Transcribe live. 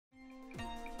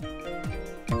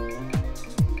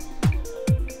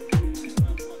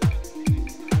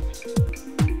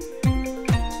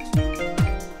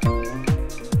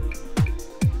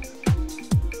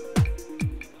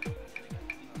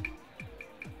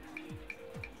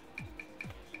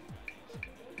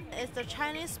It's the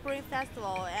Chinese Spring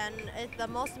Festival, and it's the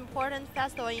most important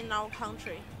festival in our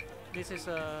country. This is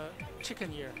a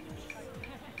chicken year.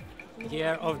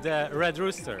 Year of the Red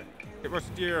Rooster. It was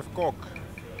the year of cock.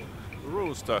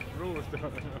 Rooster. Rooster.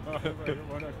 Whatever you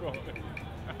wanna call it.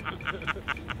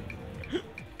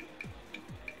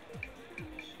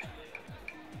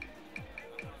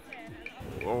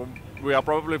 Well, we are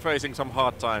probably facing some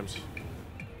hard times.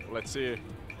 Let's see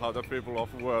how the people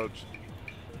of the world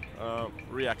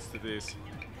reacts to these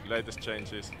latest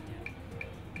changes.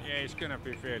 Yeah, it's gonna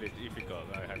be fairly difficult,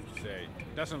 I have to say.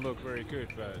 Doesn't look very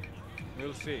good, but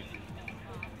we'll see.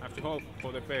 Have to hope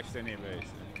for the best anyways.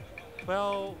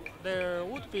 Well, there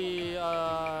would be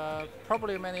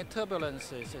probably many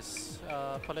turbulences,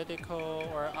 political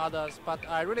or others, but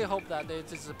I really hope that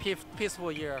it is a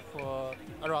peaceful year for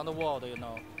around the world, you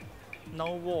know.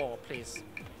 No war, please.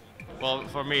 Well,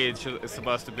 for me, it's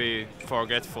supposed to be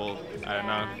forgetful. I don't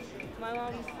know. My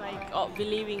mom's like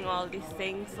believing all these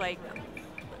things, like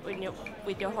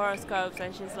with your horoscopes,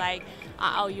 and she's like,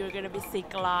 "Oh, you're gonna be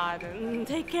sick a lot, and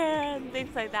take care," and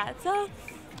things like that. So,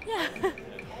 yeah.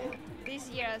 This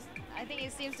year, I think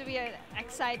it seems to be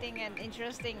exciting and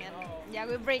interesting, and yeah,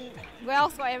 we bring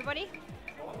wealth for everybody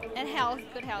and health,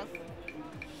 good health.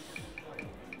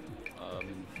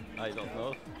 I don't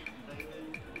know.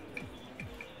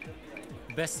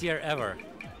 Best year ever.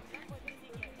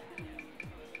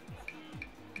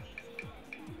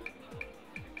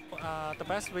 The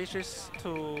best wishes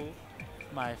to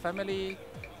my family,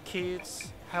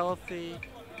 kids, healthy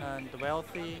and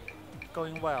wealthy,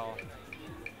 going well.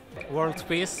 World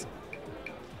peace.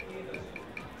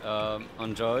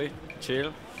 Enjoy,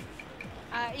 chill.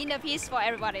 Inner peace for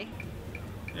everybody.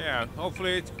 Yeah,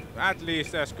 hopefully it's at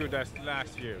least as good as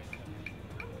last year.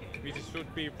 Which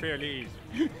should be fairly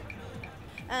easy.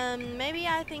 Maybe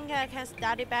I think I can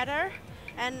study better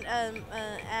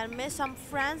and make some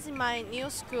friends in my new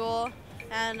school,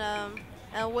 and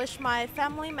wish my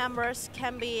family members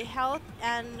can be healthy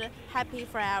and happy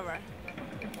forever.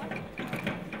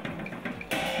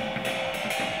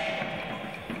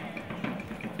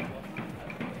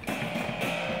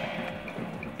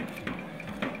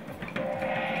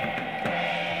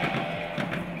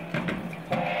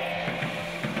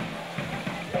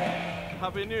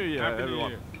 Happy New Year,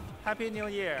 everyone. Happy New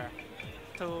Year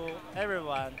to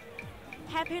everyone.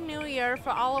 Happy New Year for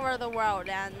all over the world,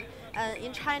 and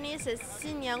in Chinese it's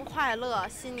新年快乐，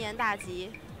新年大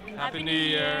吉。 Happy New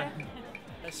Year.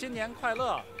 新年快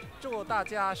乐，祝大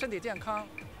家身体健康。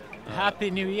 Happy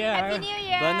New Year. Happy New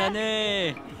Year. Bonne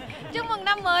année. Chúc mừng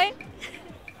năm mới.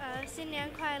 新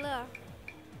年快乐。